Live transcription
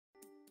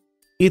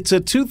It's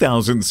a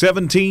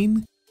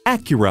 2017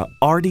 Acura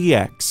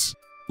RDX.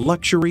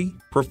 Luxury,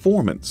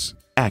 performance,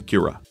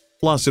 Acura.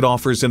 Plus, it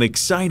offers an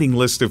exciting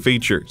list of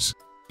features: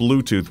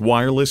 Bluetooth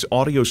wireless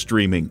audio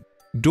streaming,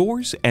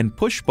 doors and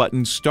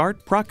push-button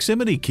start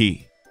proximity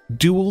key,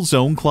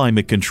 dual-zone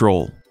climate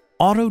control,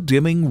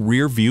 auto-dimming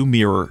rear-view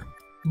mirror,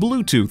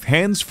 Bluetooth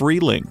hands-free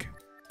link,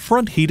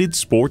 front heated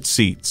sports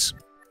seats,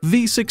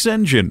 V6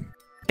 engine,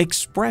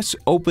 express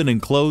open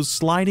and close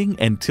sliding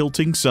and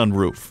tilting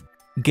sunroof,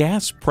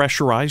 gas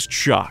pressurized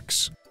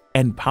shocks,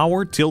 and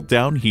power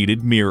tilt-down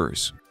heated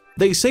mirrors.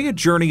 They say a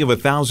journey of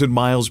 1,000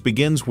 miles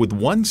begins with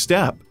one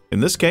step. In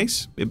this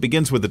case, it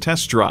begins with a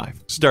test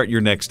drive. Start your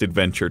next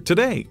adventure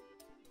today.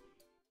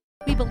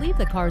 We believe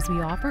the cars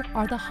we offer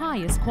are the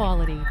highest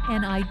quality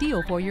and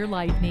ideal for your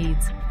life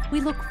needs.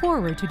 We look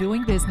forward to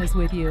doing business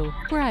with you.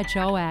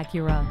 Bradshaw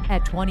Acura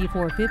at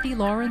 2450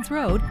 Lawrence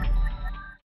Road,